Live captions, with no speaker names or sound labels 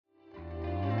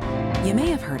You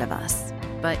may have heard of us,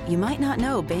 but you might not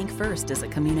know Bank First is a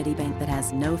community bank that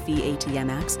has no-fee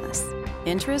ATM access,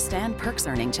 interest and perks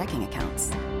earning checking accounts.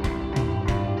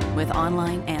 With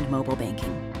online and mobile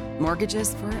banking,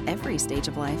 mortgages for every stage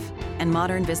of life, and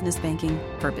modern business banking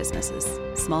for businesses,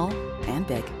 small and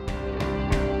big.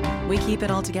 We keep it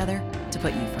all together to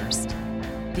put you first.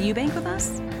 Do you bank with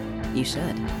us? You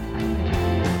should.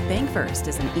 Bank First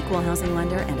is an equal housing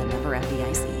lender and a member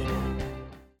FDIC.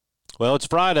 Well, it's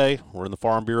Friday. We're in the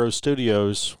Farm Bureau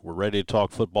studios. We're ready to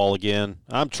talk football again.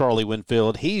 I'm Charlie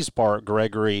Winfield. He's Bart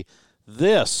Gregory.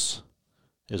 This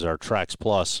is our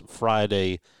TraxPlus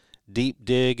Friday Deep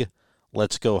Dig.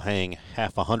 Let's Go Hang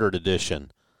Half 100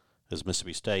 edition. As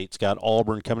Mississippi State's got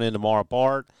Auburn coming in tomorrow.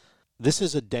 Bart, this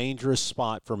is a dangerous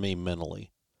spot for me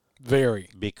mentally. Very.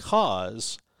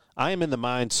 Because I am in the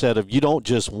mindset of you don't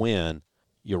just win,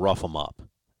 you rough them up.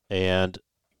 And,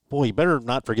 boy, you better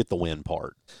not forget the win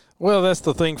part. Well, that's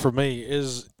the thing for me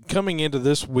is coming into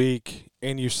this week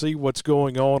and you see what's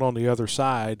going on the other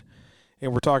side,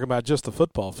 and we're talking about just the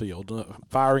football field,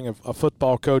 firing a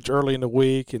football coach early in the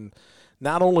week, and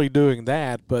not only doing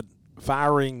that, but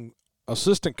firing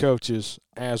assistant coaches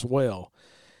as well.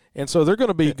 And so they're going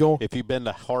to be going – If you've been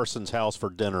to Harson's house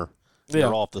for dinner,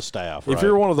 you're off the staff, right? If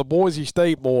you're one of the Boise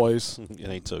State boys – it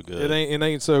ain't so good. It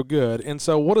ain't so good. And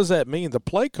so what does that mean? The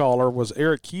play caller was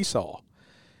Eric Keesaw.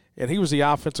 And he was the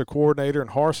offensive coordinator, and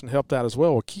Harsin helped out as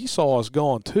well. Well, Keesaw is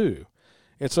gone too.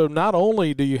 And so not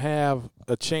only do you have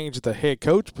a change at the head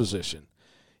coach position,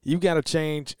 you've got a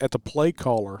change at the play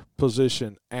caller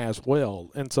position as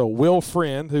well. And so Will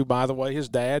Friend, who, by the way, his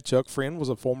dad, Chuck Friend, was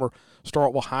a former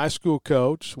Starkville High School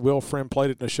coach. Will Friend played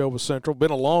at Neshoba Central,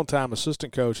 been a long-time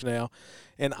assistant coach now.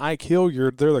 And Ike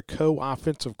Hilliard, they're the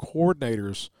co-offensive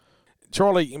coordinators.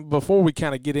 Charlie, before we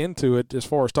kind of get into it, as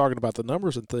far as talking about the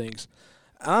numbers and things,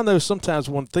 I know sometimes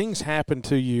when things happen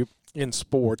to you in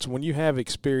sports, when you have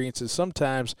experiences,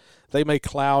 sometimes they may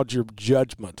cloud your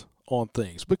judgment on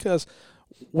things. Because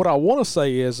what I want to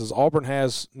say is Auburn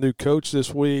has new coach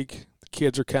this week. The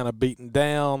kids are kind of beaten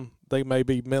down. They may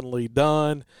be mentally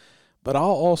done. But I'll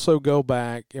also go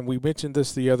back, and we mentioned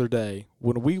this the other day,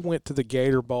 when we went to the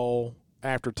Gator Bowl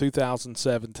after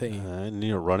 2017. And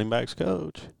you're a running backs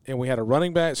coach. And we had a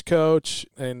running backs coach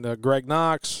and Greg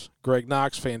Knox. Greg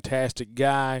Knox, fantastic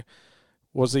guy,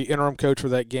 was the interim coach for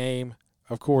that game.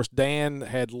 Of course, Dan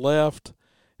had left.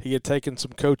 He had taken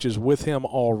some coaches with him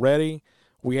already.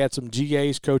 We had some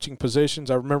GAs coaching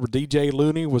positions. I remember DJ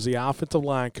Looney was the offensive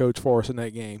line coach for us in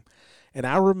that game. And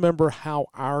I remember how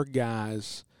our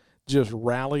guys just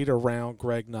rallied around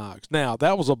Greg Knox. Now,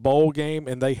 that was a bowl game,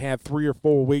 and they had 3 or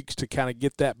 4 weeks to kind of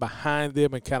get that behind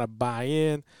them and kind of buy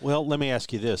in. Well, let me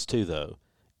ask you this, too, though.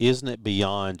 Isn't it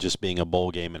beyond just being a bowl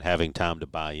game and having time to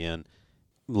buy in?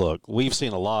 Look, we've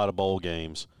seen a lot of bowl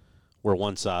games where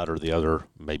one side or the other,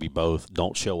 maybe both,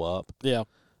 don't show up. Yeah.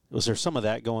 Was there some of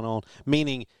that going on?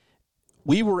 Meaning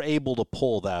we were able to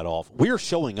pull that off. We're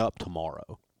showing up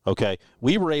tomorrow, okay?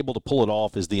 We were able to pull it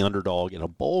off as the underdog in a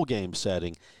bowl game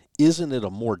setting. Isn't it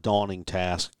a more daunting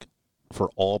task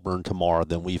for Auburn tomorrow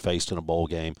than we faced in a bowl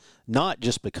game? Not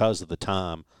just because of the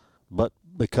time, but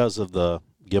because of the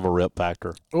give-a-rip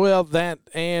factor. Well, that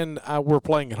and we're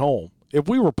playing at home. If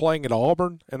we were playing at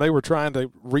Auburn and they were trying to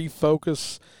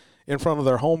refocus in front of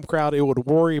their home crowd, it would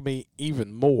worry me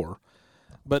even more.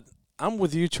 But I'm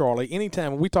with you, Charlie.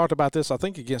 Anytime we talked about this, I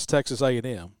think against Texas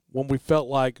A&M, when we felt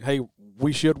like, hey,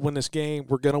 we should win this game,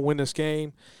 we're going to win this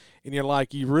game, and you're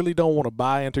like, you really don't want to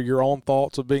buy into your own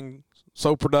thoughts of being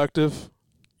so productive.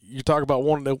 You talk about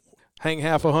wanting to hang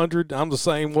half 100. I'm the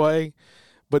same way.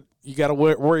 But you got to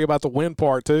worry about the win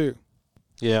part too.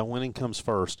 Yeah, winning comes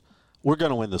first. We're going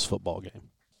to win this football game.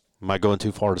 Am I going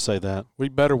too far to say that? We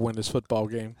better win this football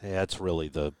game. Yeah, that's really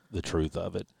the truth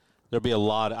of it. There'll be a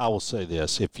lot. I will say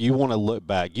this. If you want to look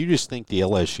back, you just think the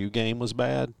LSU game was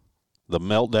bad? The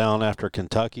meltdown after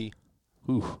Kentucky?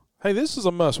 Whew. Hey, this is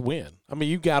a must-win. I mean,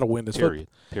 you got to win this. Period.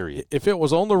 If it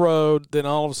was on the road, then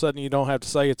all of a sudden you don't have to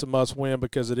say it's a must-win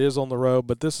because it is on the road,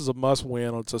 but this is a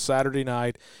must-win. It's a Saturday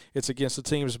night. It's against a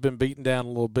team that's been beaten down a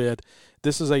little bit.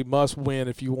 This is a must-win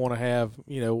if you want to have,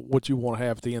 what you want to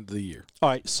have at the end of the year. All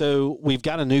right, so we've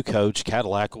got a new coach,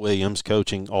 Cadillac Williams,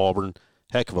 coaching Auburn.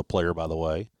 Heck of a player, by the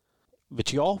way.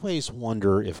 But you always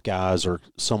wonder if guys are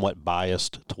somewhat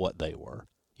biased to what they were.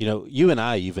 You and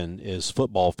I, even as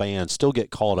football fans, still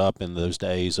get caught up in those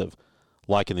days of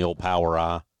liking the old power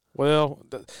eye. Well,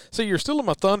 see, you're still in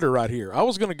my thunder right here. I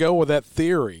was going to go with that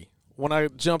theory when I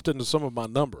jumped into some of my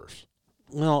numbers.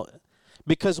 Well,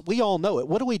 because we all know it.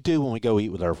 What do we do when we go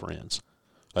eat with our friends?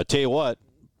 I tell you what,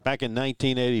 back in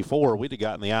 1984, we'd have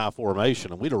gotten the I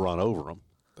formation and we'd have run over them.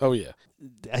 Oh, yeah.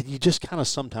 You just kind of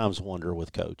sometimes wonder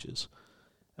with coaches.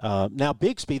 Now,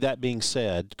 Bigsby, that being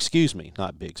said,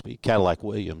 not Bigsby, Cadillac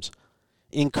Williams,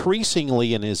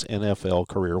 increasingly in his NFL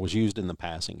career was used in the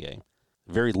passing game.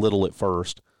 Very little at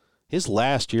first. His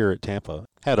last year at Tampa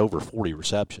had over 40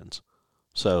 receptions.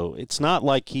 So it's not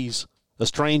like he's a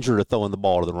stranger to throwing the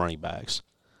ball to the running backs.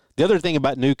 The other thing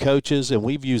about new coaches, and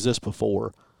we've used this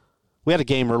before, we had a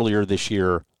game earlier this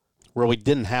year where we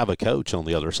didn't have a coach on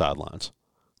the other sidelines.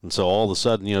 And so all of a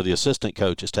sudden, the assistant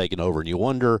coach is taking over, and you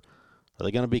wonder, are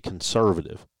they going to be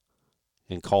conservative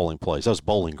in calling plays? That was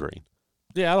Bowling Green.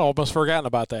 Yeah, I'd almost forgotten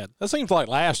about that. That seems like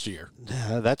last year.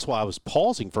 That's why I was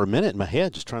pausing for a minute in my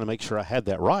head, just trying to make sure I had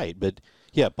that right. But,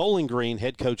 yeah, Bowling Green,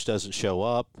 head coach doesn't show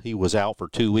up. He was out for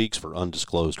 2 weeks for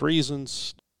undisclosed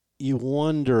reasons. You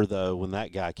wonder, though, when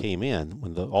that guy came in,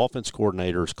 when the offense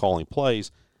coordinator is calling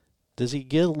plays, does he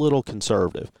get a little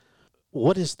conservative?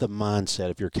 What is the mindset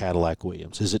of your Cadillac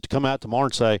Williams? Is it to come out tomorrow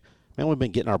and say, man, we've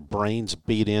been getting our brains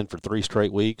beat in for 3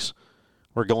 straight weeks.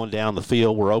 We're going down the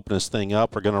field. We're opening this thing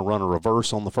up. We're going to run a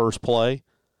reverse on the first play.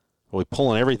 Are we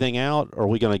pulling everything out, or are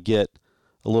we going to get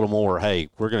a little more, hey,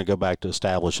 we're going to go back to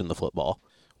establishing the football?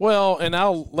 Well, and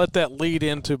I'll let that lead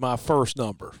into my first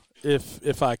number,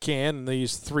 if I can. And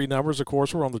these 3 numbers, of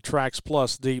course, we're on the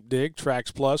TraxPlus Deep Dig.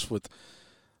 TraxPlus with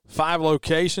 5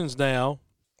 locations now.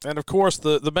 And, of course,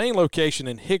 the main location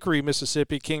in Hickory,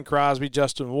 Mississippi, King Crosby,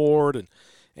 Justin Ward, and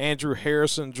Andrew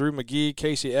Harrison, Drew McGee,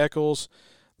 Casey Eccles,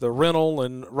 the Rental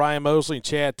and Ryan Mosley and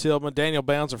Chad Tillman, Daniel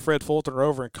Bounds and Fred Fulton are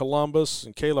over in Columbus,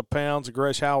 and Caleb Pounds and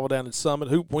Gresh Howell down in Summit,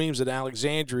 Hoop Weems at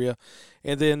Alexandria.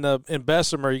 And then in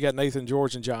Bessemer, you got Nathan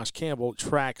George and Josh Campbell at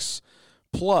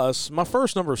TraxPlus. My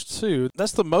first number is 2.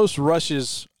 That's the most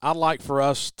rushes I'd like for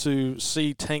us to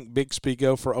see Tank Bigsby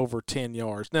go for over 10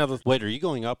 yards. Now, Wait, are you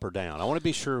going up or down? I want to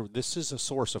be sure. This is a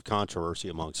source of controversy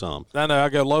among some. I know, I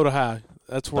go low to high.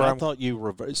 That's where I thought you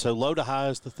reversed. So low to high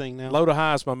is the thing now? Low to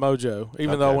high is my mojo.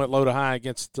 Even though I went low to high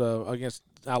against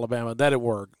Alabama, that it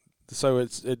worked. So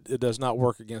it does not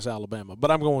work against Alabama.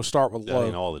 But I'm going to start with low. That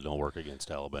ain't all that don't work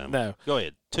against Alabama. No. Go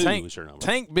ahead. 2 is your number.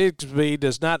 Tank Bigsby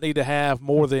does not need to have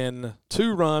more than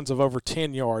 2 runs of over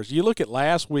 10 yards. You look at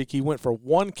last week, he went for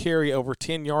 1 carry over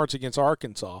 10 yards against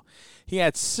Arkansas. He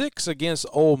had 6 against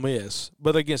Ole Miss,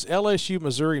 but against LSU,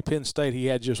 Missouri, Penn State, he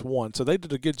had just 1. So they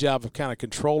did a good job of kind of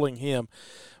controlling him.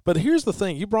 But here's the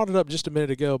thing. You brought it up just a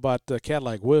minute ago about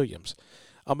Cadillac Williams,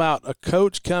 about a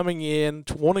coach coming in,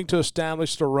 wanting to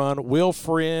establish the run. Will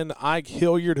Friend, Ike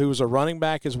Hilliard, who was a running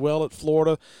back as well at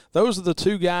Florida. Those are the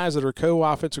 2 guys that are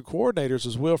co-offensive coordinators,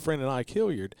 is Will Friend and Ike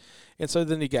Hilliard. And so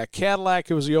then you got Cadillac,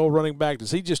 who was the old running back.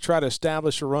 Does he just try to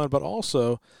establish a run? But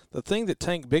also, the thing that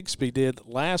Tank Bigsby did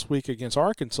last week against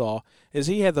Arkansas is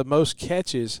he had the most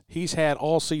catches he's had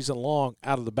all season long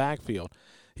out of the backfield.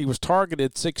 He was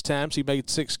targeted 6 times. He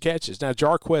made 6 catches. Now,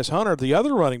 Jarquez Hunter, the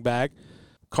other running back,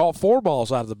 caught 4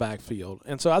 balls out of the backfield.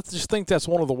 And so I just think that's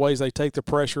one of the ways they take the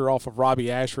pressure off of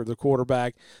Robbie Ashford, the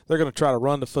quarterback. They're going to try to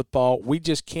run the football. We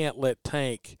just can't let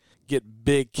Tank get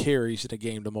big carries in a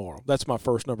game tomorrow. That's my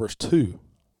first number is 2.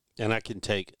 And I can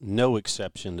take no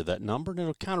exception to that number, and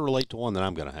it'll kind of relate to one that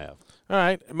I'm going to have. All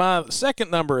right. My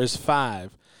second number is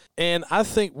 5. And I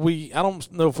think I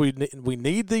don't know if we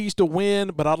need these to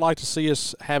win, but I'd like to see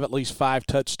us have at least 5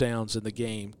 touchdowns in the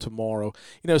game tomorrow.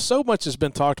 So much has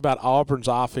been talked about Auburn's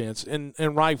offense, and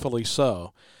rightfully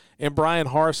so. And Brian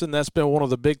Harsin, that's been one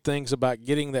of the big things about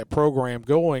getting that program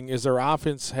going, is their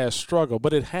offense has struggled,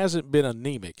 but it hasn't been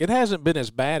anemic. It hasn't been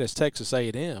as bad as Texas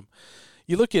A&M.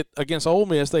 You look at against Ole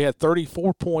Miss, they had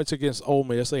 34 points against Ole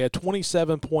Miss. They had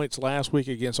 27 points last week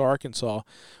against Arkansas.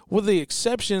 With the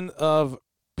exception of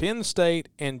Penn State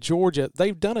and Georgia,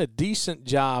 they've done a decent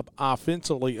job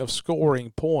offensively of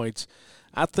scoring points.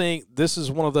 I think this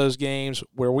is one of those games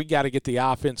where we got to get the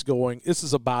offense going. This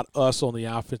is about us on the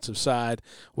offensive side.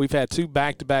 We've had 2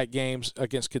 back-to-back games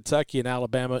against Kentucky and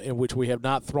Alabama in which we have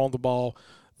not thrown the ball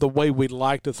the way we'd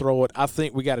like to throw it. I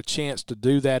think we got a chance to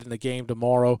do that in the game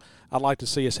tomorrow. I'd like to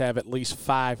see us have at least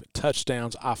 5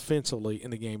 touchdowns offensively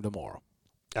in the game tomorrow.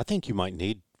 I think you might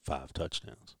need 5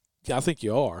 touchdowns. I think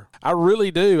you are. I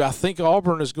really do. I think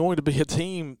Auburn is going to be a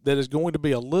team that is going to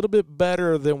be a little bit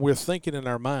better than we're thinking in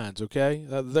our minds, okay?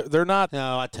 They're not.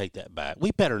 No, I take that back.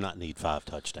 We better not need 5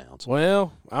 touchdowns.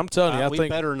 Well, I'm telling you, we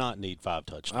better not need 5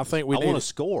 touchdowns. I think we want to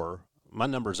score. My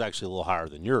number is actually a little higher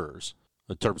than yours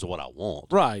in terms of what I want.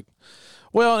 Right.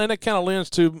 Well, and it kind of lends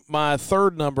to my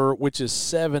third number, which is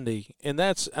 70, and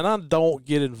I don't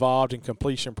get involved in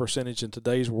completion percentage in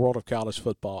today's world of college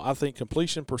football. I think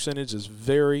completion percentage is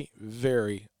very,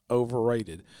 very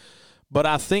overrated. But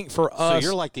I think for us, so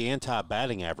you're like the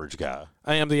anti-batting average guy.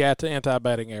 I am the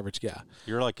anti-batting average guy.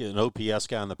 You're like an OPS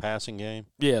guy in the passing game?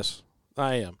 Yes,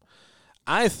 I am.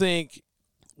 I think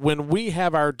when we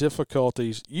have our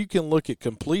difficulties, you can look at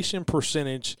completion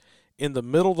percentage in the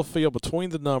middle of the field between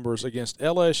the numbers against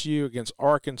LSU, against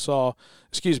against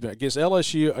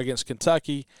LSU, against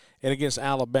Kentucky, and against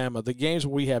Alabama. The games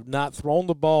where we have not thrown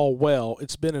the ball well,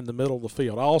 it's been in the middle of the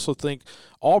field. I also think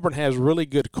Auburn has really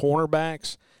good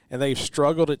cornerbacks, and they've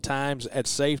struggled at times at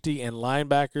safety and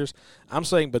linebackers. I'm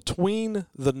saying between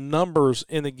the numbers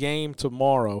in the game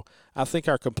tomorrow, I think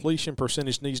our completion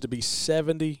percentage needs to be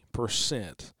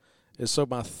 70%. And so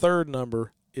my third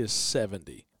number is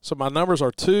 70. So my numbers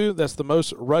are 2. That's the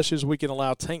most rushes we can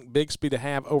allow Tank Bigsby to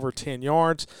have over 10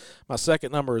 yards. My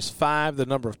second number is 5, the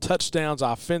number of touchdowns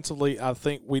offensively I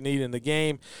think we need in the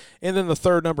game. And then the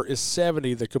third number is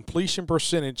 70, the completion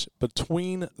percentage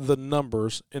between the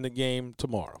numbers in the game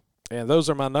tomorrow. And those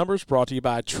are my numbers, brought to you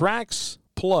by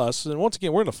TraxPlus. And once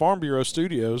again, we're in the Farm Bureau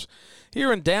studios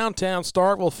here in downtown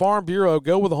Starkville. Farm Bureau,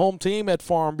 go with the home team at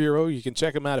Farm Bureau. You can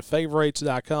check them out at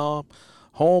favorites.com.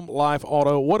 Home, life,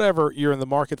 auto, whatever you're in the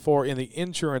market for in the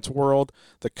insurance world,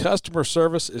 the customer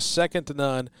service is second to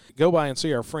none. Go by and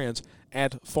see our friends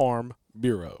at Farm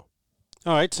Bureau.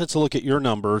 All right, so let's look at your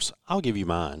numbers. I'll give you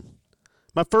mine.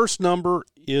 My first number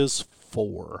is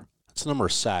 4. That's the number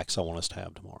of sacks I want us to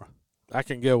have tomorrow. I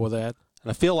can go with that.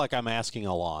 And I feel like I'm asking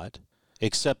a lot,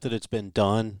 except that it's been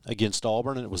done against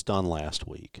Auburn, and it was done last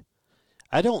week.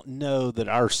 I don't know that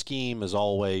our scheme is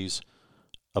always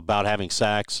about having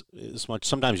sacks as much.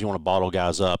 Sometimes you want to bottle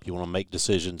guys up. You want to make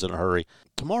decisions in a hurry.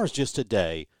 Tomorrow's just a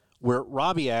day where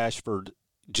Robbie Ashford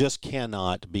just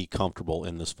cannot be comfortable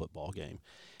in this football game.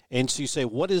 And so you say,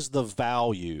 what is the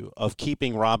value of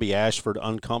keeping Robbie Ashford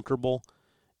uncomfortable?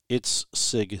 It's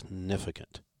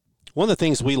significant. One of the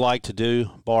things we like to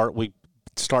do, Bart, we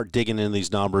start digging into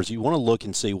these numbers. You want to look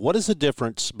and see what is the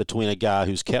difference between a guy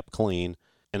who's kept clean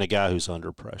and a guy who's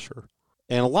under pressure.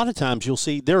 And a lot of times you'll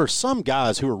see there are some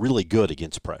guys who are really good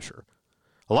against pressure.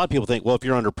 A lot of people think, well, if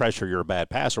you're under pressure, you're a bad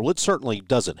passer. Well, it certainly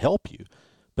doesn't help you.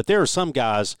 But there are some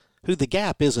guys who the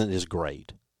gap isn't as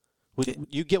great.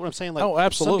 You get what I'm saying? Like, oh,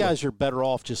 absolutely. Some guys are better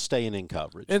off just staying in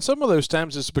coverage. And some of those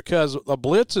times it's because a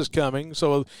blitz is coming,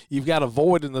 so you've got a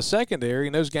void in the secondary,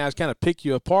 and those guys kind of pick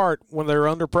you apart when they're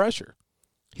under pressure.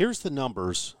 Here's the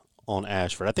numbers on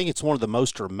Ashford. I think it's one of the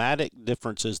most dramatic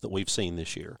differences that we've seen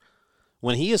this year.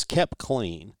 When he is kept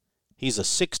clean, he's a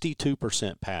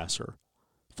 62% passer,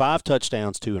 5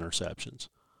 touchdowns, 2 interceptions.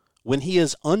 When he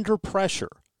is under pressure,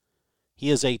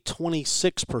 he is a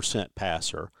 26%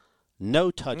 passer, no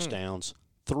touchdowns,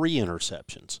 3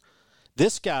 interceptions.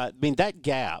 This guy, I mean, that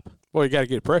gap. Well, you got to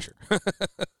get pressure. I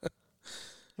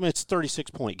mean, it's a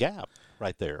 36-point gap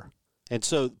right there. And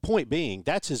so, point being,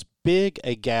 that's as big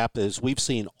a gap as we've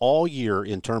seen all year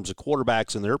in terms of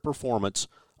quarterbacks and their performance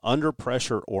under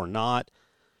pressure or not.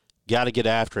 Got to get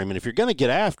after him. And if you're going to get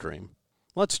after him,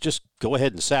 let's just go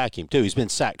ahead and sack him, too. He's been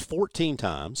sacked 14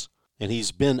 times, and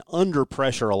he's been under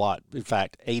pressure a lot, in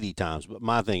fact, 80 times. But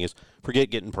my thing is,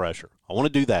 forget getting pressure. I want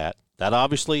to do that. That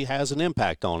obviously has an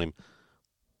impact on him.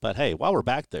 But, hey, while we're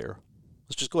back there,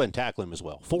 let's just go ahead and tackle him as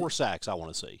well. 4 sacks I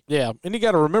want to see. Yeah, and you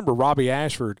got to remember Robbie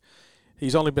Ashford,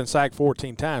 he's only been sacked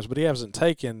 14 times, but he hasn't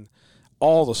taken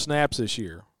all the snaps this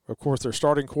year. Of course, their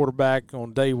starting quarterback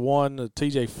on day one,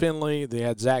 T.J. Finley. They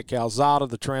had Zach Calzada,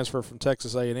 the transfer from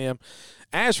Texas A&M.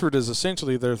 Ashford is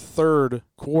essentially their third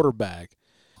quarterback.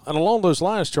 And along those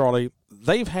lines, Charlie,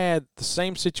 they've had the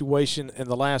same situation in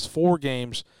the last 4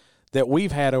 games that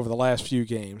we've had over the last few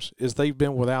games, is they've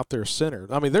been without their center.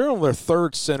 I mean, they're on their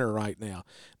third center right now.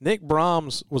 Nick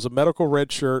Brahms was a medical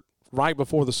redshirt right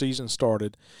before the season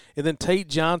started. And then Tate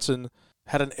Johnson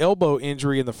had an elbow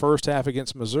injury in the first half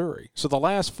against Missouri. So the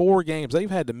last 4 games, they've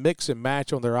had to mix and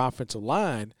match on their offensive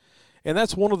line. And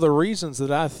that's one of the reasons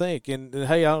that I think, and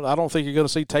hey, I don't think you're going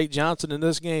to see Tate Johnson in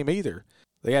this game either.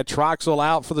 They had Troxell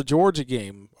out for the Georgia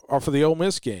game or for the Ole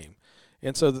Miss game.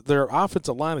 And so their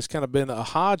offensive line has kind of been a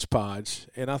hodgepodge,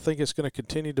 and I think it's going to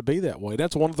continue to be that way.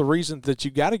 That's one of the reasons that you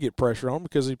got to get pressure on,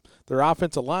 because their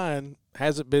offensive line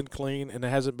hasn't been clean and it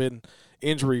hasn't been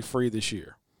injury-free this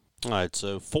year. All right,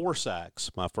 so 4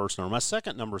 sacks, my first number. My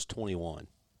second number is 21.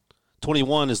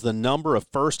 21 is the number of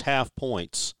first-half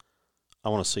points I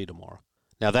want to see tomorrow.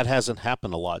 Now, that hasn't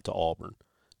happened a lot to Auburn.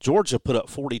 Georgia put up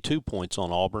 42 points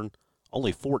on Auburn,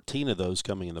 only 14 of those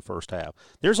coming in the first half.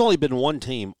 There's only been one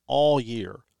team all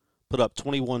year put up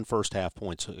 21 first-half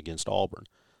points against Auburn.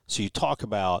 So you talk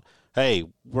about, hey,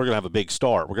 we're going to have a big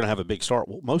start. We're going to have a big start.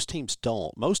 Well, most teams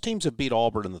don't. Most teams have beat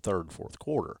Auburn in the third and fourth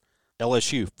quarter.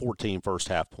 LSU, 14 first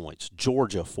half points.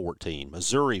 Georgia, 14.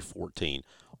 Missouri, 14.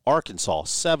 Arkansas,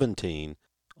 17.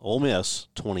 Ole Miss,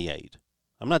 28.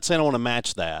 I'm not saying I want to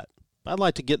match that. I'd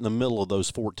like to get in the middle of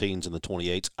those 14s and the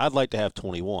 28s. I'd like to have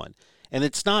 21. And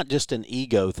it's not just an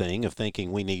ego thing of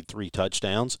thinking we need 3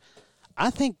 touchdowns.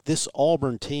 I think this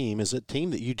Auburn team is a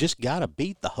team that you just got to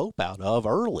beat the hope out of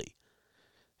early.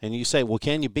 And you say, well,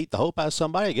 can you beat the hope out of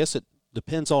somebody? I guess it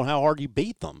depends on how hard you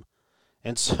beat them.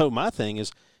 And so my thing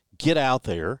is get out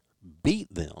there,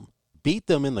 beat them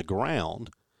in the ground,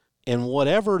 and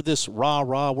whatever this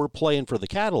rah-rah we're playing for the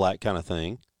Cadillac kind of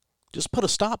thing, just put a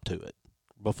stop to it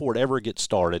before it ever gets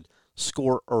started.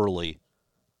 Score early,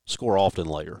 score often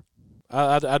later.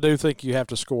 I do think you have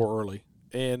to score early,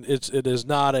 and it is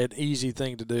not an easy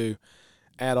thing to do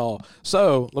at all.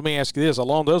 So let me ask you this,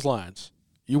 along those lines.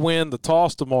 You win the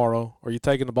toss tomorrow, are you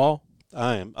taking the ball?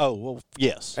 I am. Oh, well,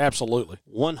 yes. Absolutely.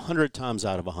 100 times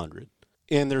out of 100.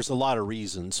 And there's a lot of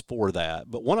reasons for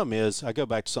that. But one of them is, I go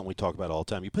back to something we talk about all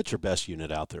the time. You put your best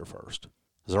unit out there first.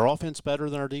 Is our offense better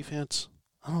than our defense?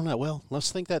 I don't know. Well,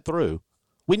 let's think that through.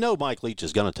 We know Mike Leach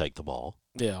is going to take the ball.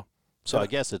 Yeah. So I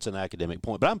guess it's an academic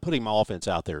point. But I'm putting my offense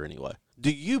out there anyway.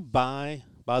 Do you buy,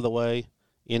 by the way,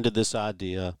 into this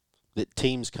idea that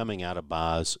teams coming out of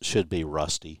buys should be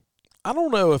rusty? I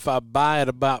don't know if I buy it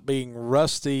about being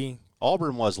rusty.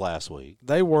 Auburn was last week.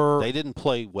 They were. They didn't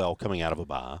play well coming out of a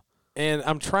bye. And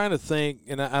I'm trying to think,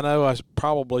 and I know I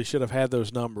probably should have had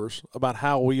those numbers about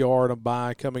how we are in a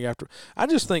bye coming after. I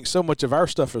just think so much of our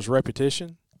stuff is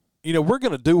repetition. You know, we're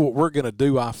going to do what we're going to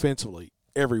do offensively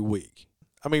every week.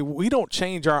 I mean, we don't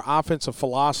change our offensive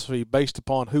philosophy based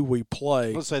upon who we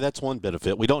play. Let's say that's one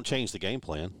benefit. We don't change the game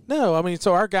plan. No, I mean,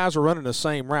 so our guys are running the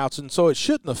same routes, and so it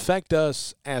shouldn't affect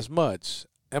us as much.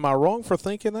 Am I wrong for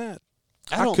thinking that?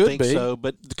 I don't think so,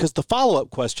 but because the follow-up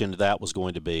question to that was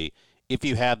going to be, if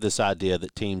you have this idea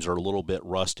that teams are a little bit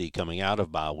rusty coming out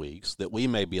of bye weeks, that we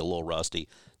may be a little rusty,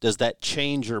 does that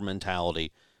change your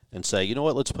mentality and say, you know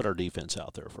what, let's put our defense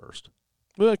out there first?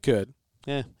 Well, it could.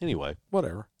 Yeah, anyway.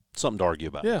 Whatever. Something to argue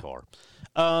about in the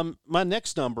car. My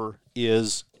next number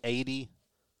is 80.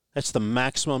 That's the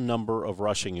maximum number of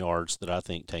rushing yards that I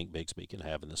think Tank Bigsby can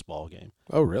have in this ball game.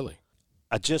 Oh, really?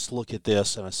 I just look at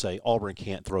this and I say Auburn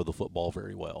can't throw the football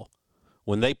very well.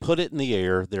 When they put it in the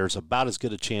air, there's about as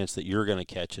good a chance that you're going to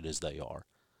catch it as they are.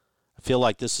 I feel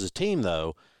like this is a team,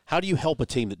 though. How do you help a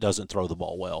team that doesn't throw the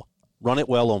ball well? Run it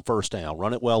well on first down.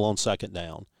 Run it well on second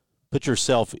down. Put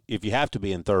yourself, if you have to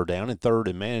be in third down, in third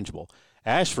and manageable.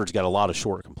 Ashford's got a lot of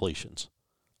short completions.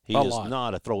 He is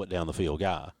not a throw-it-down-the-field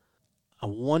guy. I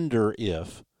wonder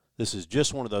if this is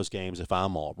just one of those games, if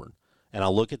I'm Auburn, and I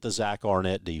look at the Zach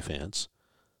Arnett defense,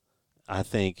 I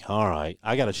think, all right,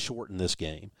 I got to shorten this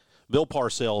game. Bill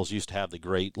Parcells used to have the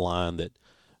great line that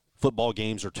football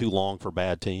games are too long for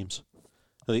bad teams.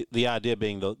 The idea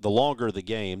being the longer the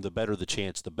game, the better the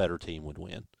chance the better team would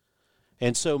win.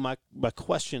 And so my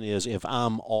question is, if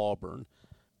I'm Auburn,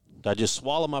 do I just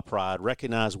swallow my pride,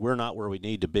 recognize we're not where we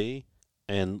need to be,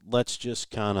 and let's just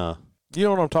kind of – You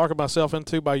know what I'm talking myself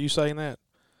into by you saying that?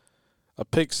 A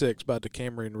pick six by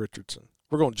DeCamerion Richardson.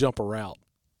 We're going to jump a route.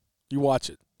 You watch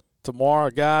it. Tomorrow,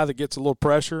 a guy that gets a little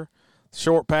pressure,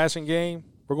 short passing game,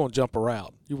 we're going to jump a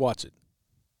route. You watch it.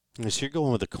 So you're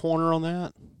going with a corner on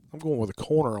that? I'm going with a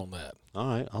corner on that. All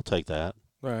right, I'll take that.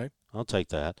 All right. I'll take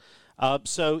that.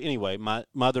 So, anyway, my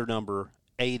other number,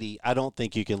 80, I don't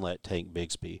think you can let Tank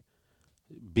Bigsby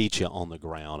beat you on the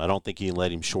ground. I don't think you can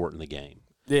let him shorten the game.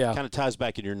 Yeah. Kind of ties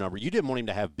back in your number. You didn't want him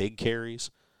to have big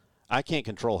carries. I can't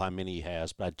control how many he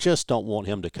has, but I just don't want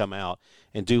him to come out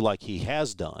and do like he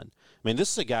has done. I mean,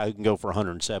 this is a guy who can go for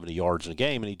 170 yards in a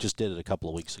game, and he just did it a couple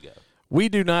of weeks ago. We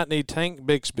do not need Tank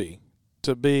Bigsby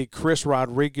to be Chris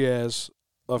Rodriguez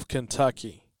of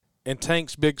Kentucky. And Tank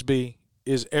Bigsby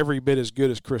is every bit as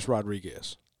good as Chris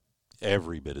Rodriguez.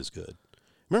 Every bit as good.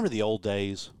 Remember the old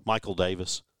days, Michael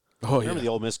Davis? Oh, yeah. Remember the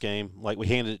Ole Miss game? Like we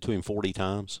handed it to him 40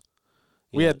 times.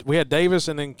 We had Davis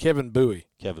and then Kevin Bowie.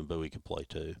 Kevin Bowie could play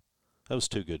too. That was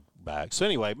two good backs. So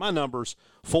anyway, my numbers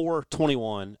 4,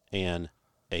 21, and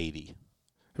 80.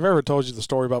 Have I ever told you the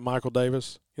story about Michael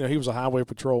Davis? You know, he was a highway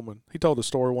patrolman. He told the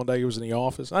story one day he was in the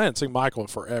office. I hadn't seen Michael in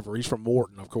forever. He's from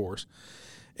Morton, of course.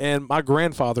 And my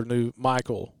grandfather knew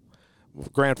Michael.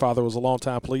 Grandfather was a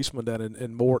longtime policeman down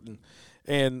in Morton.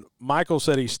 And Michael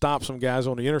said he stopped some guys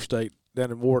on the interstate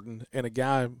down in Morton, and a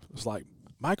guy was like,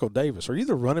 Michael Davis, are you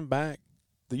the running back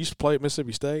that used to play at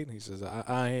Mississippi State? And he says,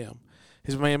 I am.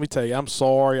 He said, man, let me tell you, I'm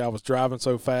sorry I was driving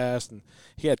so fast. And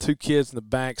he had 2 kids in the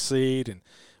back seat, and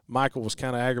Michael was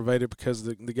kind of aggravated because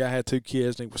the guy had 2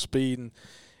 kids and he was speeding.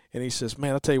 And he says,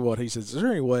 man, I'll tell you what. He says, is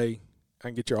there any way I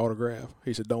can get your autograph.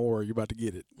 He said, don't worry, you're about to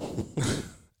get it.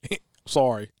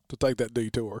 Sorry to take that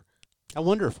detour. I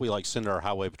wonder if we send our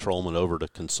highway patrolman over to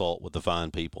consult with the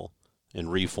fine people in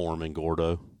Reform and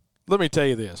Gordo. Let me tell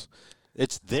you this.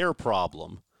 It's their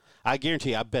problem. I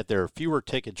guarantee I bet there are fewer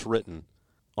tickets written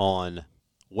on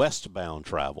westbound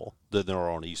travel than there are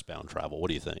on eastbound travel. What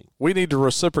do you think? We need to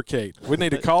reciprocate. We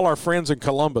need to call our friends in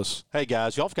Columbus. Hey,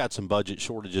 guys, y'all have got some budget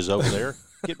shortages over there.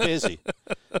 Get busy.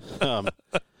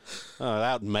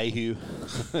 Out in Mayhew.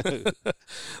 Let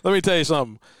me tell you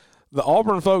something. The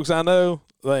Auburn folks I know,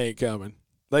 they ain't coming.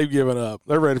 They've given up.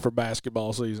 They're ready for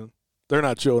basketball season. They're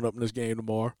not showing up in this game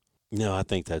tomorrow. No, I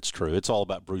think that's true. It's all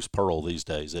about Bruce Pearl these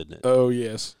days, isn't it? Oh,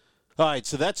 yes. All right,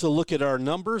 so that's a look at our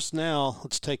numbers. Now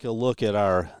let's take a look at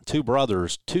our two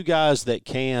brothers, two guys that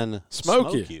can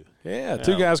smoke you. Yeah,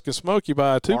 two guys can smoke you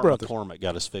by two brothers. McCormick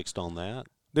got us fixed on that.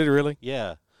 Did he really?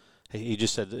 Yeah. He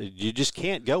just said you just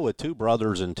can't go with two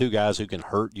brothers and two guys who can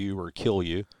hurt you or kill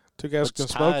you. Two guys Let's can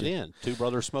smoke tie it you. in. Two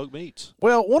brothers smoke meats.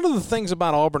 Well, one of the things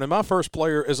about Auburn, and my first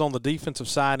player is on the defensive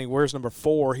side, and he wears number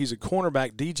 4. He's a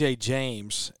cornerback, DJ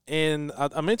James. And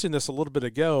I mentioned this a little bit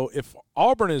ago. If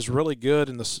Auburn is really good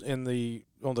on the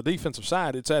defensive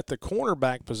side, it's at the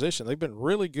cornerback position. They've been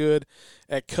really good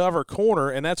at cover corner,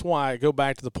 and that's why I go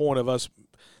back to the point of us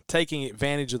taking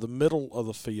advantage of the middle of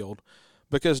the field.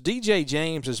 Because DJ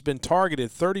James has been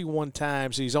targeted 31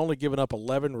 times. He's only given up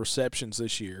 11 receptions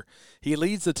this year. He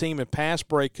leads the team in pass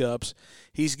breakups.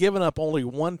 He's given up only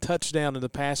 1 touchdown in the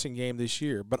passing game this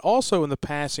year. But also in the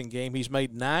passing game, he's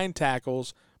made 9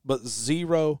 tackles but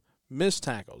 0 missed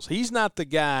tackles. He's not the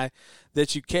guy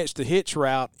that you catch the hitch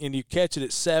route and you catch it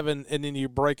at 7 and then you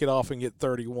break it off and get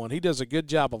 31. He does a good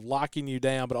job of locking you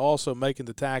down but also making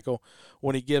the tackle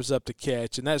when he gives up the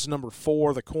catch. And that's number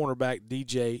 4, the cornerback,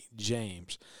 DJ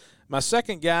James. My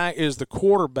second guy is the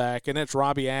quarterback, and that's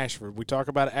Robbie Ashford. We talk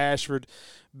about Ashford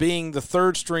being the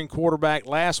third-string quarterback.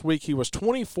 Last week he was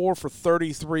 24 for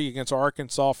 33 against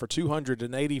Arkansas for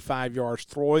 285 yards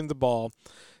throwing the ball.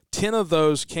 10 of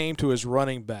those came to his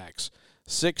running backs.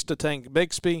 6 to Tank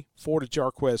Bigsby, 4 to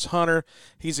Jarquez Hunter.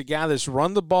 He's a guy that's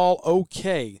run the ball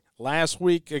okay. Last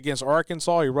week against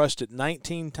Arkansas, he rushed it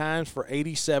 19 times for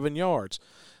 87 yards.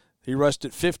 He rushed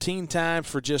it 15 times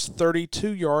for just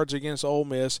 32 yards against Ole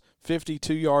Miss,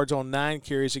 52 yards on 9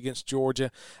 carries against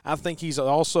Georgia. I think he's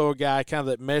also a guy, kind of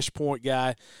that mesh point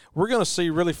guy. We're going to see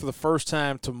really for the first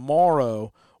time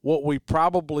tomorrow what we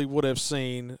probably would have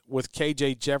seen with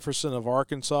K.J. Jefferson of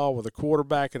Arkansas with a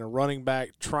quarterback and a running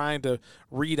back trying to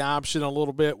read option a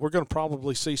little bit. We're going to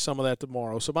probably see some of that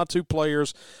tomorrow. So my two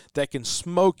players that can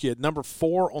smoke you, number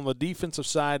 4 on the defensive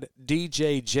side,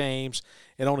 DJ James,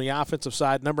 and on the offensive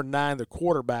side, number 9, the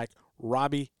quarterback,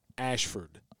 Robbie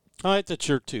Ashford. All right, that's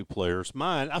your two players.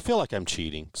 Mine, I feel like I'm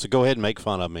cheating, so go ahead and make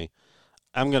fun of me.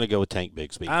 I'm going to go with Tank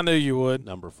Bigsby. I knew you would.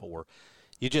 Number 4.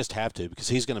 You just have to, because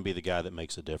he's going to be the guy that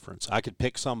makes a difference. I could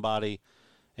pick somebody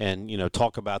and,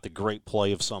 talk about the great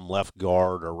play of some left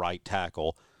guard or right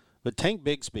tackle, but Tank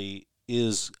Bigsby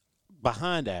is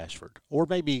behind Ashford, or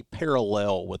maybe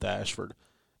parallel with Ashford,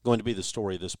 going to be the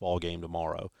story of this ball game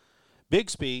tomorrow.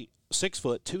 Bigsby, 6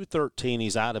 foot, 213.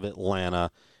 He's out of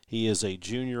Atlanta. He is a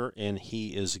junior, and he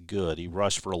is good. He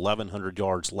rushed for 1,100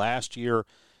 yards last year.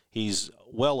 He's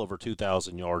well over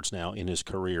 2,000 yards now in his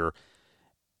career.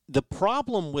 The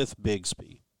problem with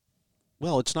Bigsby,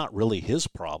 well, it's not really his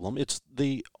problem. It's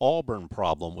the Auburn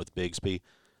problem with Bigsby.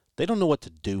 They don't know what to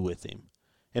do with him.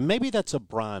 And maybe that's a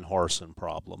Brian Harsin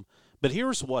problem. But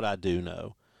here's what I do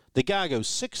know. The guy goes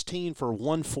 16 for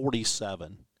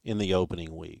 147 in the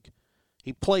opening week.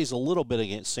 He plays a little bit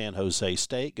against San Jose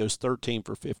State, goes 13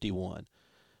 for 51.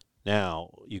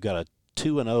 Now, you got a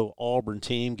 2-0 Auburn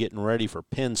team getting ready for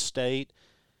Penn State.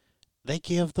 They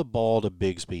give the ball to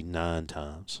Bigsby 9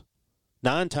 times.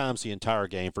 9 times the entire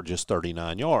game for just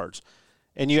 39 yards.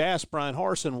 And you ask Brian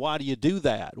Harsin, why do you do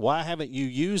that? Why haven't you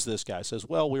used this guy? He says,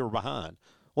 well, we were behind.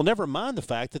 Well, never mind the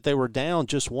fact that they were down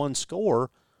just 1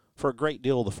 score for a great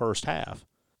deal of the first half.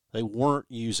 They weren't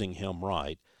using him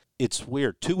right. It's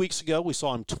weird. 2 weeks ago, we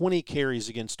saw him 20 carries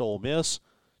against Ole Miss,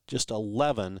 just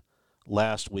 11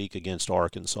 last week against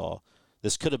Arkansas.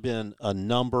 This could have been a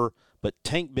number, but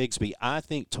Tank Bigsby, I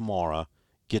think tomorrow,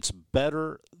 gets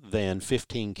better than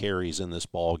 15 carries in this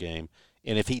ball game.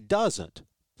 And if he doesn't,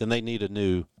 then they need a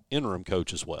new interim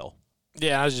coach as well.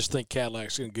 Yeah, I just think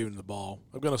Cadillac's going to give him the ball.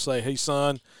 I'm going to say, hey,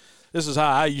 son, this is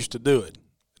how I used to do it.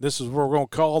 This is where we're going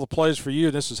to call the plays for you,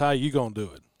 and this is how you're going to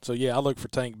do it. So, yeah, I look for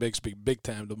Tank Bigsby big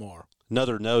time tomorrow.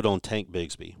 Another note on Tank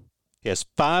Bigsby. He has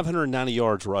 590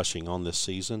 yards rushing on this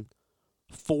season,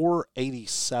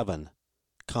 487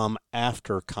 come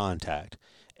after contact.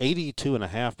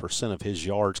 82.5% of his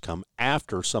yards come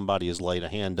after somebody has laid a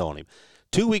hand on him.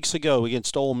 2 weeks ago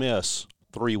against Ole Miss,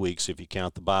 3 weeks if you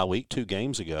count the bye week, 2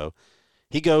 games ago,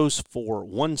 he goes for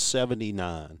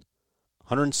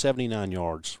 179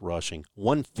 yards rushing.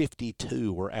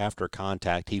 152 were after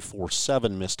contact. He forced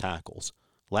 7 missed tackles.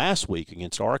 Last week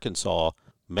against Arkansas,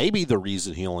 maybe the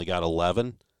reason he only got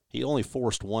 11, he only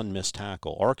forced 1 missed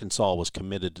tackle. Arkansas was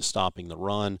committed to stopping the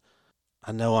run.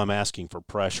 I know I'm asking for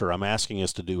pressure. I'm asking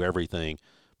us to do everything,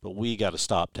 but we got to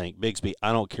stop Tank Bigsby.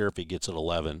 I don't care if he gets it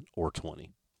 11 or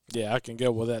 20. Yeah, I can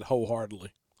go with that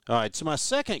wholeheartedly. All right, so my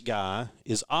second guy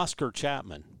is Oscar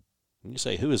Chapman. And you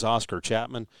say, who is Oscar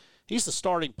Chapman? He's the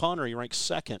starting punter. He ranks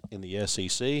second in the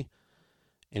SEC,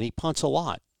 and he punts a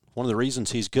lot. One of the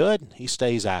reasons he's good, he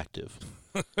stays active.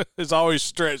 It's always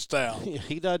stretched out.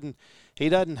 He doesn't. You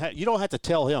don't have to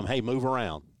tell him, hey, move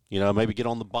around. Maybe get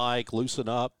on the bike, loosen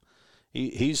up.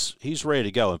 He's ready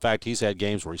to go. In fact, he's had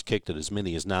games where he's kicked it as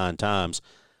many as 9 times.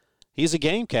 He's a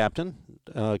game captain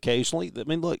occasionally. I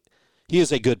mean, look, he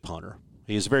is a good punter.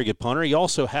 He is a very good punter. He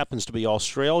also happens to be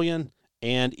Australian.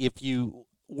 And if you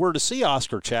were to see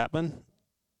Oscar Chapman,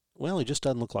 well, he just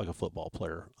doesn't look like a football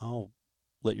player. I'll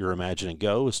let your imagining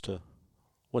go as to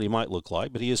what he might look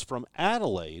like. But he is from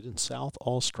Adelaide in South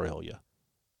Australia.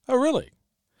 Oh, really?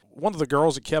 One of the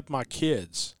girls that kept my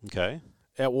kids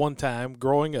at one time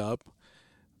growing up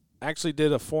actually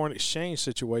did a foreign exchange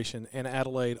situation in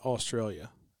Adelaide,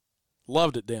 Australia.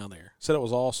 Loved it down there. Said it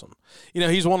was awesome.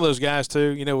 He's one of those guys,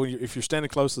 too. If you're standing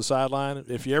close to the sideline,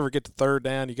 if you ever get to third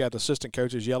down, you got the assistant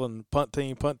coaches yelling, punt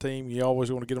team, punt team. You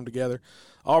always want to get them together.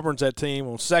 Auburn's that team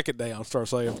on second down, start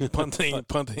saying, punt team,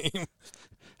 punt team.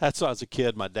 That's why as a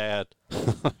kid, my dad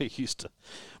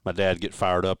get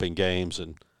fired up in games,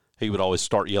 and he would always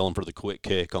start yelling for the quick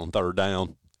kick on third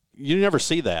down. You never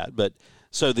see that, but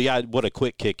so what a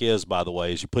quick kick is, by the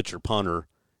way, is you put your punter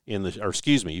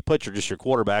you put your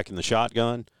quarterback in the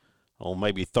shotgun on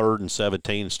maybe 3rd and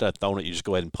 17. Instead of throwing it, you just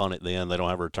go ahead and punt it then. They don't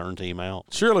have a return team out.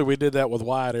 Surely we did that with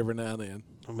Wyatt every now and then.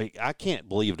 I mean, I can't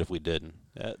believe it if we didn't.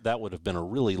 That would have been a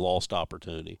really lost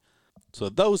opportunity. So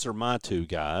those are my 2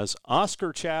 guys,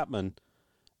 Oscar Chapman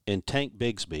and Tank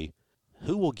Bigsby.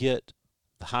 Who will get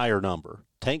the higher number,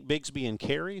 Tank Bigsby in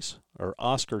carries or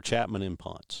Oscar Chapman in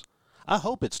punts? I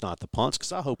hope it's not the punts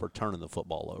because I hope we're turning the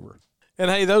football over. And,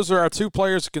 hey, those are our 2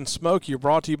 players that can smoke you,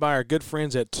 brought to you by our good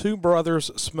friends at Two Brothers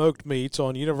Smoked Meats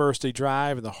on University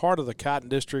Drive in the heart of the Cotton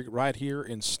District right here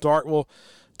in Starkville.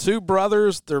 Two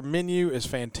Brothers, their menu is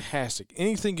fantastic.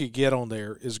 Anything you get on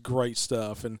there is great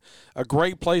stuff. And a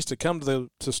great place to come to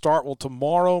Starkville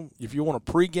tomorrow if you want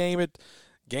to pregame it.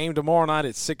 Game tomorrow night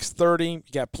at 6:30. You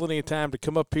got plenty of time to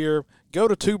come up here. Go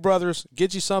to Two Brothers,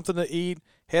 get you something to eat,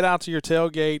 head out to your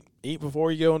tailgate, eat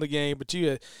before you go in the game. But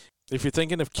if you're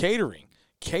thinking of catering,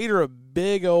 cater a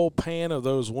big old pan of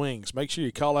those wings. Make sure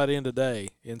you call that in today.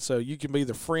 And so you can be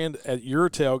the friend at your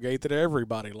tailgate that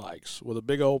everybody likes with a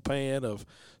big old pan of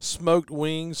smoked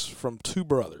wings from Two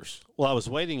Brothers. Well, I was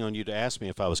waiting on you to ask me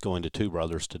if I was going to Two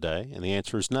Brothers today, and the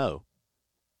answer is no.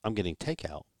 I'm getting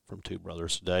takeout from Two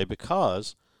Brothers today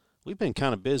because we've been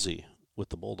kind of busy with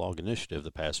the Bulldog Initiative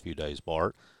the past few days,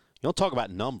 Bart. You don't talk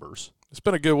about numbers. It's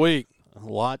been a good week.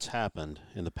 Lots happened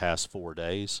in the past 4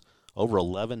 days. Over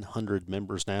 1,100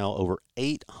 members now, over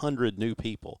 800 new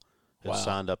people have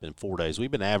signed up in 4 days.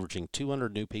 We've been averaging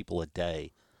 200 new people a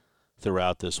day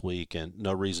throughout this week, and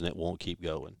no reason it won't keep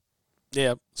going.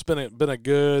 Yeah, it's been a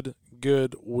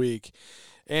good week.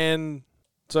 And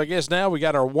so I guess now we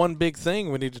got our one big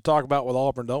thing we need to talk about with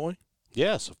Auburn, don't we?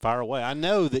 Yes, fire away. I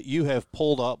know that you have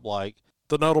pulled up like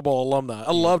the notable alumni.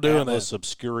 I love doing Atlas that.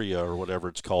 Obscuria or whatever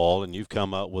it's called, and you've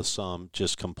come up with some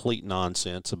just complete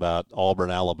nonsense about Auburn,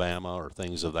 Alabama, or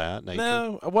things of that nature.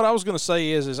 No, what I was going to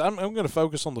say is I'm going to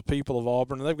focus on the people of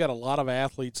Auburn. They've got a lot of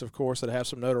athletes, of course, that have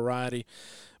some notoriety.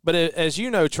 But as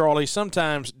you know, Charlie,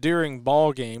 sometimes during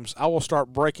ball games, I will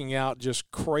start breaking out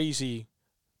just crazy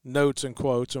notes and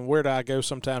quotes, and where do I go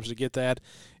sometimes to get that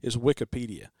is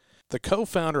Wikipedia. The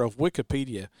co-founder of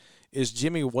Wikipedia is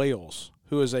Jimmy Wales,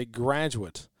 who is a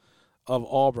graduate of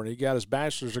Auburn. He got his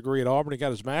bachelor's degree at Auburn. He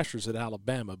got his master's at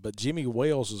Alabama. But Jimmy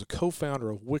Wales is a co-founder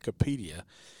of Wikipedia.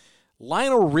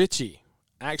 Lionel Richie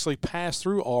actually passed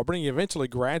through Auburn. He eventually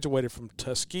graduated from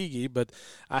Tuskegee. But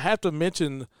I have to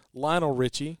mention Lionel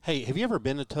Richie. Hey, have you ever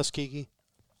been to Tuskegee?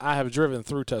 I have driven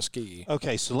through Tuskegee.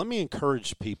 Okay, so let me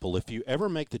encourage people, if you ever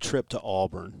make the trip to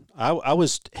Auburn, I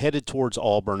was headed towards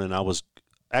Auburn, and I was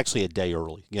actually a day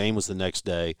early. Game was the next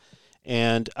day.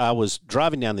 And I was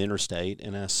driving down the interstate,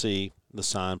 and I see the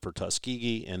sign for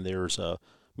Tuskegee, and there's a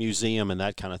museum and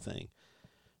that kind of thing.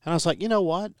 And I was like, you know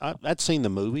what? I'd seen the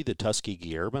movie, The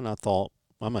Tuskegee Airmen. I thought,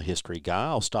 I'm a history guy.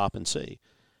 I'll stop and see.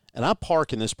 And I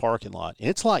park in this parking lot, and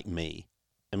it's like me.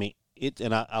 I mean,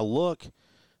 I look,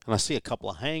 and I see a couple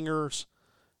of hangars,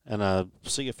 and I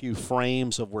see a few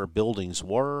frames of where buildings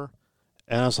were.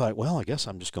 And I was like, well, I guess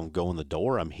I'm just going to go in the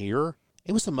door. I'm here.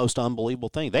 It was the most unbelievable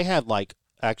thing. They had, like,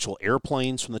 actual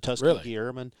airplanes from the Tuskegee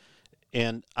Airmen.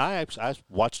 And I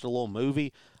watched a little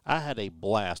movie. I had a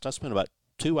blast. I spent about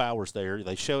 2 hours there.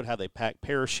 They showed how they pack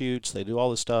parachutes. They do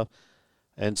all this stuff.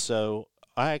 And so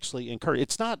I actually encourage.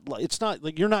 It's not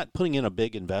like you're not putting in a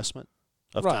big investment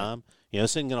of time. You know,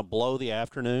 this isn't going to blow the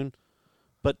afternoon.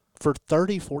 But for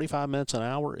 30, 45 minutes, an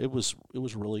hour, it was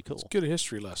really cool. It's a good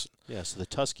history lesson. Yeah, so the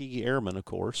Tuskegee Airmen, of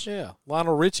course. Yeah.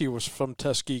 Lionel Richie was from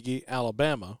Tuskegee,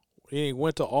 Alabama. He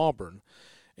went to Auburn.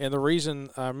 And the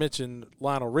reason I mentioned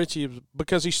Lionel Richie is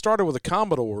because he started with the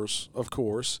Commodores, of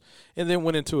course, and then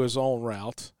went into his own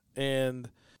route. And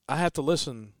I have to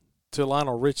listen to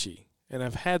Lionel Richie, and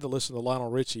I've had to listen to Lionel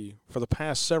Richie for the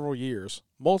past several years,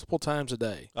 multiple times a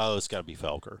day. Oh, it's got to be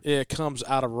Felker. It comes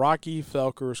out of Rocky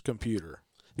Felker's computer.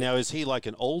 Now, is he like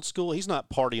an old school? He's not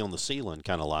party on the ceiling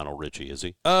kind of Lionel Richie, is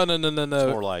he? Oh, no. It's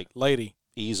more like lady.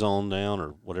 Ease on down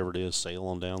or whatever it is, sail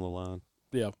on down the line.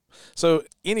 Yeah. So,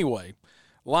 anyway,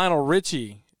 Lionel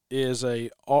Richie is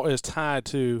tied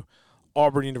to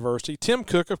Auburn University. Tim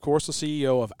Cook, of course, the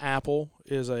CEO of Apple,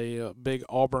 is a big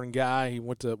Auburn guy. He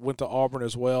went to Auburn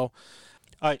as well.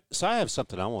 All right, so I have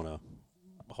something I want to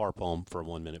harp on for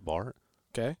 1 minute, Bart.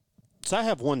 Okay. So I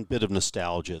have one bit of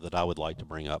nostalgia that I would like to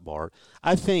bring up, Bart.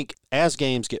 I think as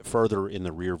games get further in the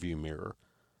rearview mirror,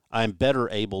 I'm better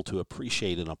able to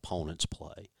appreciate an opponent's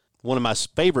play. One of my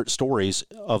favorite stories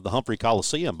of the Humphrey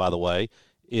Coliseum, by the way,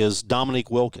 is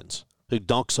Dominique Wilkins, who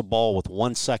dunks a ball with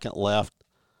 1 second left.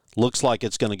 Looks like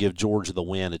it's going to give Georgia the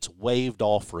win. It's waved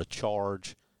off for a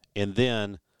charge, and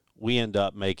then we end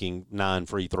up making 9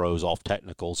 free throws off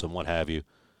technicals and what have you,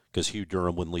 because Hugh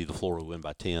Durham wouldn't leave the floor. We win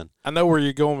by 10. I know where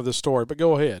you're going with this story, but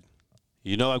go ahead.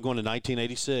 You know I'm going to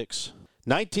 1986.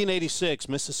 1986,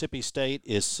 Mississippi State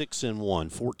is 6-1.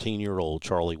 14-year-old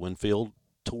Charlie Winfield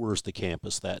tours the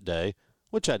campus that day,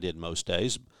 which I did most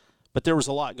days, but there was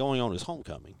a lot going on as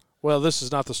homecoming. Well, this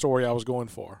is not the story I was going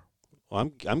for.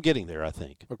 Well, I'm getting there, I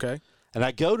think. Okay. And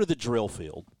I go to the drill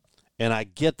field, and I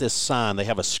get this sign. They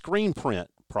have a screen print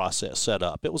process set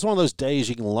up. It was one of those days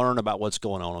you can learn about what's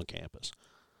going on campus.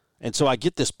 And so I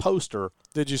get this poster.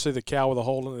 Did you see the cow with a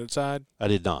hole in its side? I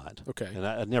did not. Okay. And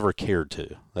I never cared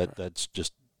to. That's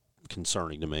just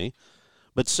concerning to me.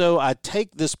 But so I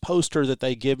take this poster that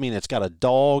they give me, and it's got a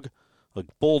dog, a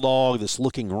bulldog that's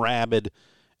looking rabid,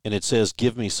 and it says,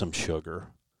 "Give me some sugar."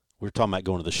 We were talking about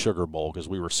going to the Sugar Bowl because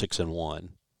we were 6-1.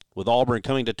 With Auburn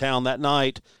coming to town that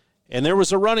night, and there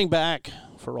was a running back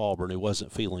for Auburn who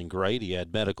wasn't feeling great. He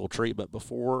had medical treatment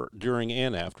before, during,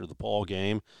 and after the ball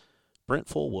game. Brent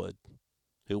Fullwood,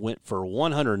 who went for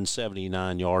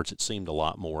 179 yards. It seemed a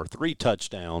lot more. 3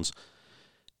 touchdowns.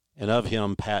 And of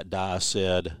him, Pat Dye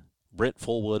said, "Brent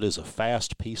Fullwood is a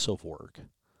fast piece of work."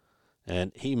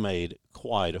 And he made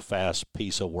quite a fast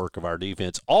piece of work of our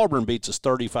defense. Auburn beats us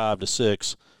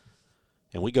 35-6.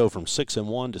 And we go from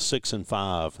 6-1 to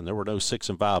 6-5, and there were no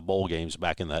 6-5 bowl games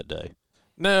back in that day.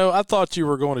 No, I thought you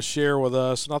were going to share with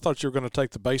us, and I thought you were going to take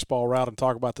the baseball route and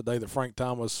talk about the day that Frank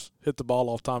Thomas hit the ball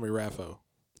off Tommy Raffo.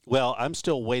 Well, I'm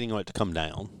still waiting on it to come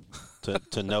down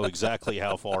to know exactly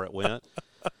how far it went.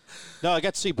 No, I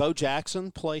got to see Bo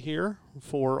Jackson play here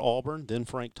for Auburn, then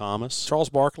Frank Thomas. Charles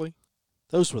Barkley.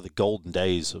 Those were the golden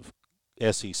days of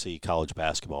SEC college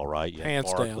basketball, right? You had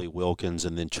Hands Barkley, down. Wilkins,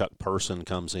 and then Chuck Person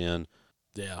comes in.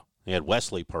 Yeah. You had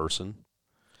Wesley Person.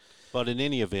 But in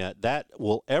any event, that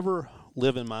will ever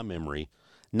live in my memory.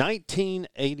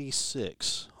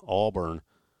 1986, Auburn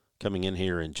coming in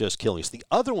here and just killing us. The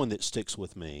other one that sticks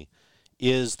with me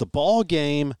is the ball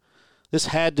game. This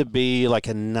had to be like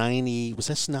a 90. Was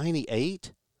this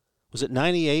 98? Was it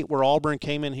 98 where Auburn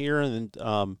came in here and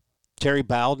then Terry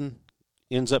Bowden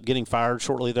ends up getting fired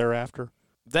shortly thereafter?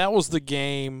 That was the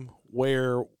game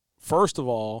where, first of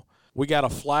all, we got a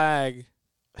flag.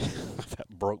 That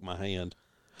broke my hand.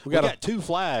 We got got 2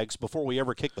 flags before we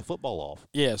ever kicked the football off.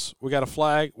 Yes, we got a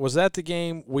flag. Was that the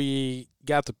game we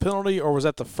got the penalty, or was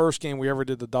that the first game we ever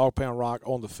did the dog pound rock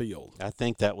on the field? I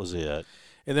think that was it.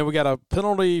 And then we got a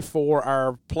penalty for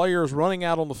our players running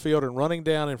out on the field and running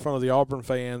down in front of the Auburn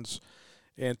fans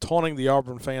and taunting the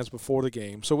Auburn fans before the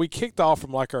game. So we kicked off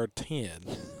from like our 10.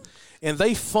 And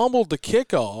they fumbled the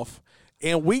kickoff,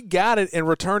 and we got it and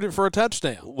returned it for a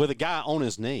touchdown. With a guy on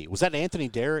his knee. Was that Anthony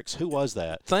Derricks? Who was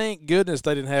that? Thank goodness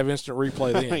they didn't have instant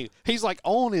replay then. I mean, he's like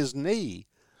on his knee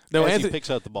No, as Anthony he picks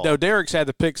up the ball. No, Derricks had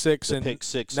the pick six the in pick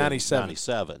six 97 in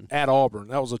 97. at Auburn.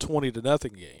 That was a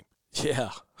 20-0 game.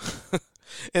 Yeah.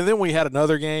 And then we had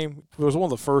another game. It was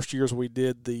one of the first years we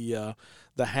did the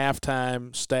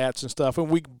halftime stats and stuff, and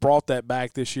we brought that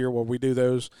back this year where we do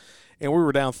those. And we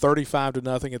were down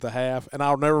 35-0 at the half, and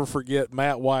I'll never forget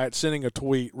Matt White sending a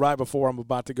tweet right before I'm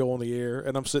about to go on the air,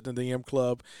 and I'm sitting in the M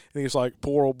Club, and he's like,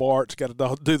 "Poor old Bart's got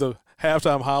to do the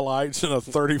halftime highlights in a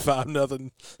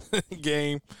 35-0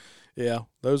 game." Yeah,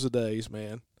 those are days,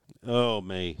 man. Oh,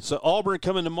 me. So Auburn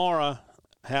coming tomorrow,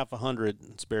 100.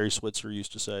 As Barry Switzer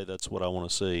used to say, that's what I want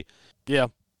to see. Yeah,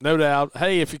 no doubt.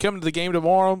 Hey, if you come to the game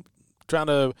tomorrow,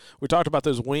 we talked about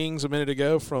those wings a minute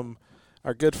ago from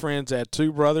our good friends at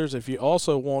Two Brothers. If you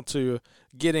also want to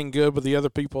get in good with the other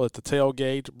people at the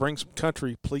tailgate, bring some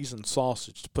country pleasing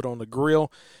sausage to put on the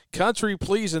grill. Country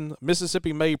pleasing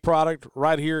Mississippi-made product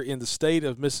right here in the state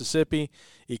of Mississippi.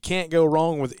 You can't go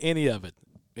wrong with any of it.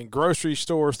 In grocery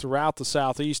stores throughout the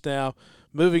Southeast now,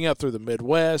 moving up through the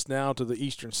Midwest, now to the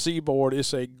Eastern Seaboard,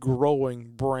 it's a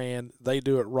growing brand. They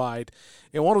do it right.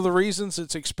 And one of the reasons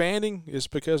it's expanding is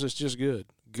because it's just good.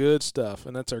 Good stuff.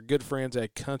 And that's our good friends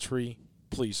at Country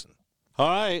Pleasing. All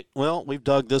right. Well, we've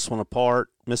dug this one apart.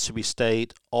 Mississippi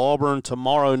State, Auburn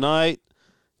tomorrow night.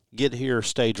 Get here,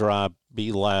 stay dry,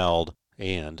 be loud,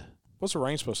 and what's the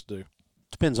rain supposed to do?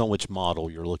 Depends on which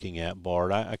model you're looking at,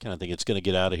 Bart. I kind of think it's going to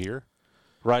get out of here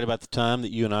right about the time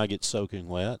that you and I get soaking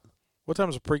wet. What time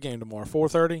is the pregame tomorrow?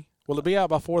 4:30? Will it be out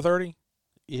by 4:30?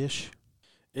 Ish.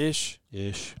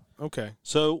 Okay.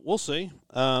 So we'll see.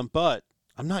 But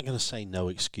I'm not going to say no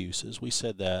excuses. We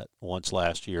said that once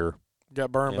last year.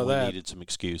 Got burned by we that. Needed some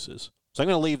excuses. So I'm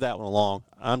going to leave that one alone.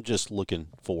 I'm just looking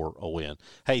for a win.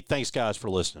 Hey, thanks, guys, for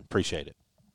listening. Appreciate it.